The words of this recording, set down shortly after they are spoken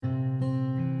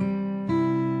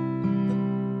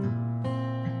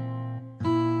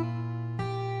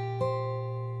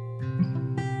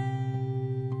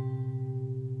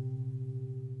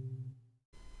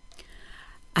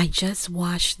I just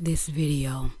watched this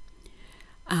video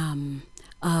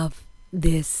of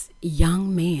this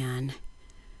young man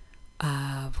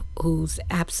who's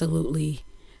absolutely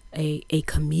a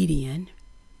comedian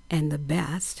and the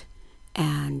best.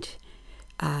 And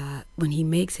when he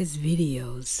makes his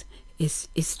videos,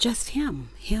 it's just him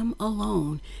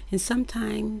alone. And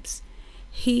sometimes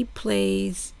he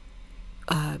plays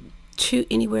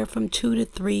anywhere from 2 to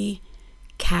 3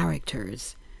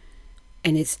 characters,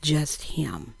 and it's just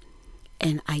him.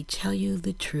 And I tell you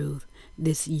the truth,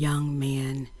 this young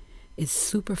man is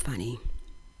super funny.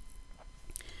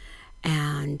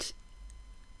 And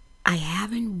I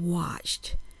haven't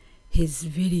watched his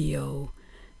video.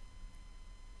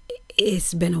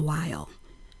 It's been a while.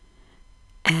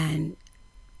 And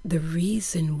the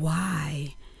reason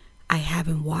why I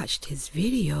haven't watched his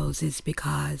videos is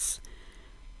because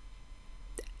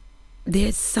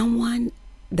there's someone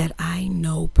that I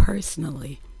know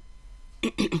personally.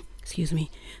 Excuse me.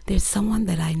 There's someone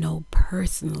that I know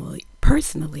personally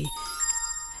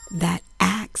that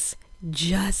acts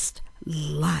just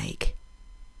like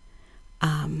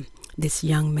this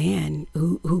young man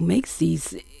who makes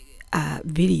these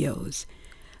videos.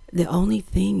 The only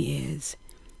thing is,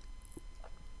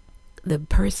 the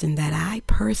person that I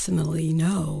personally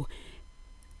know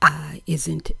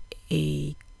isn't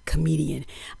a comedian.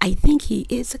 I think he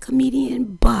is a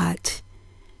comedian, but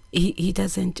he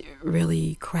doesn't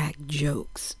really crack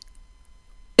jokes.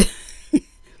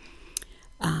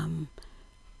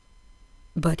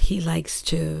 But he likes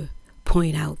to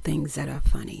point out things that are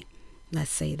funny.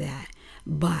 Let's say that.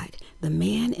 But the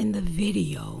man in the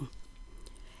video,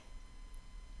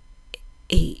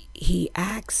 he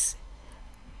acts,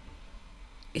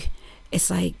 it's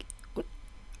like,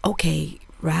 okay,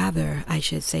 rather I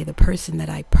should say the person that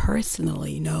I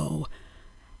personally know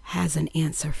has an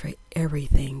answer for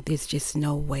everything. There's just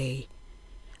no way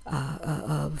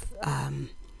of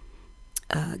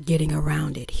getting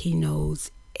around it. He knows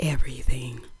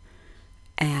everything.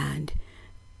 And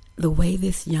the way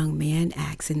this young man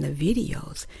acts in the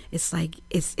videos, it's like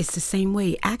it's the same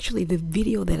way. Actually, the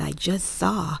video that I just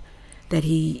saw that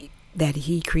he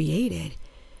created,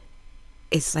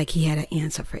 it's like he had an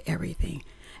answer for everything.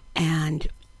 And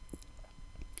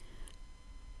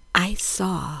I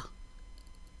saw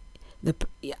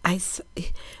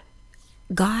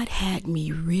God had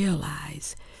me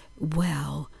realize,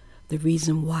 well, the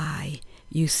reason why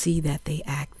you see that they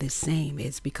act the same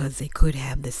is because they could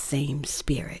have the same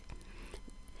spirit.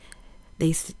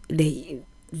 They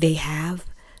have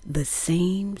the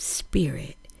same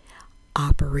spirit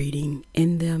operating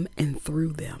in them and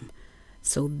through them.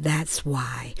 So that's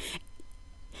why.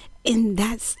 And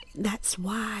that's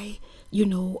why,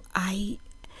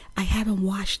 I haven't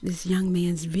watched this young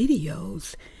man's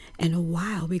videos in a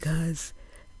while, because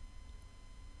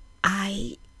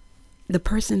the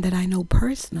person that I know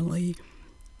personally,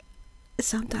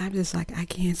 sometimes it's like I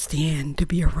can't stand to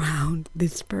be around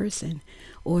this person,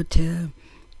 or to,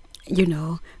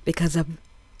 because of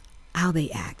how they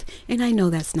act. And I know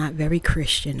that's not very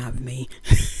Christian of me.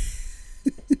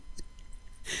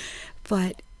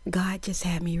 But God just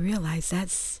had me realize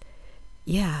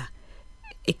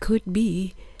it could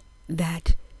be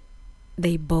that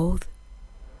they both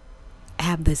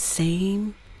have the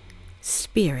same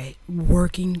spirit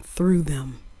working through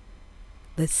them,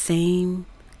 the same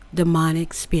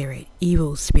demonic spirit,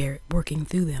 evil spirit working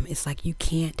through them. It's like you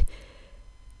can't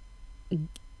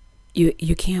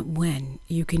win.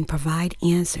 You can provide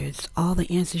answers, all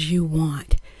the answers you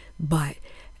want, but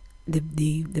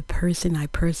the person I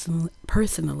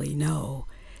personally know,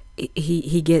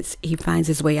 he finds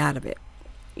his way out of it.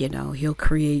 He'll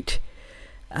create.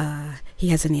 He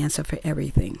has an answer for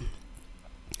everything.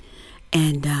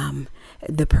 And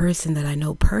the person that I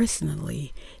know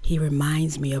personally, he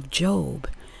reminds me of Job,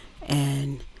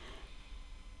 and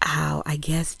how I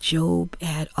guess Job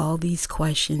had all these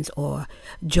questions, or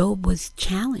Job was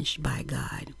challenged by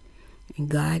God, and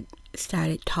God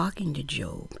started talking to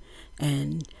Job,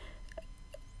 and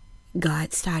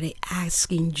God started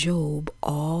asking Job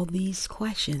all these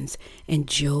questions, and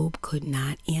Job could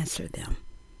not answer them.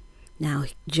 Now,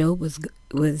 Job was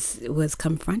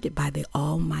confronted by the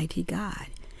Almighty God,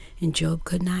 and Job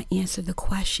could not answer the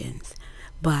questions.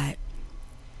 But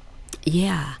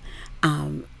here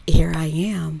I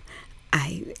am.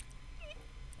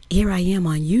 Here I am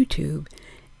on YouTube,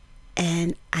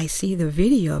 and I see the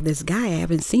video of this guy I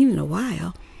haven't seen in a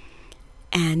while.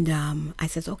 And I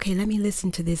said, okay, let me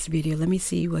listen to this video. Let me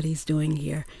see what he's doing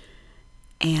here.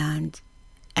 And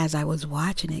as I was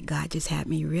watching it, God just had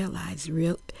me realize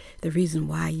the reason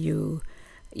why you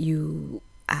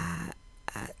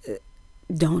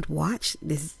don't watch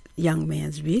this young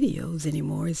man's videos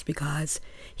anymore is because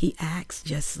he acts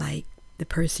just like the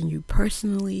person you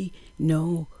personally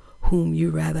know, whom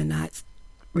you rather not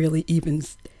really even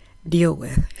deal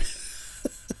with.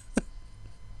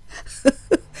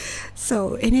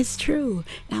 So, and it's true.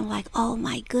 And I'm like, oh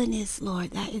my goodness,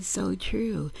 Lord, that is so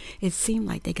true. It seemed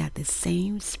like they got the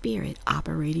same spirit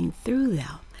operating through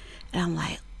them. And I'm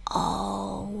like,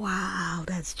 oh, wow,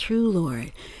 that's true,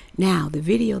 Lord. Now, the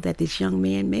video that this young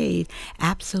man made,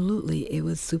 absolutely, it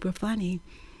was super funny.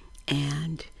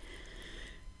 And,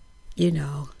 you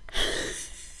know,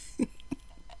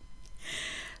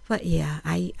 but yeah,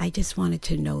 I just wanted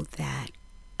to note that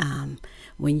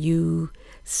when you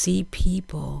see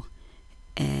people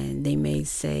and they may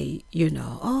say,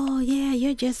 oh yeah,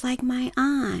 you're just like my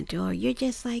aunt, or you're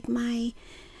just like my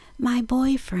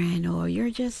boyfriend, or you're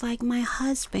just like my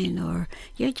husband, or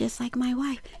you're just like my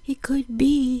wife. It could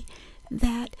be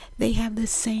that they have the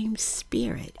same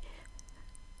spirit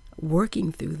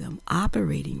working through them,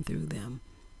 operating through them,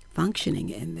 functioning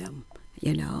in them.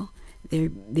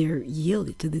 They're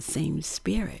yielded to the same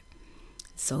spirit.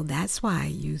 So that's why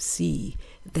you see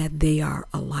that they are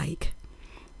alike,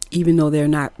 even though they're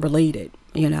not related,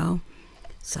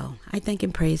 So I thank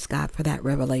and praise God for that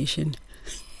revelation.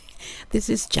 This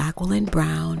is Jacqueline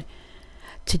Brown.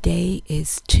 Today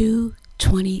is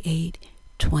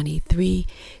 2/28/23.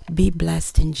 Be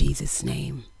blessed in Jesus'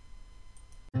 name.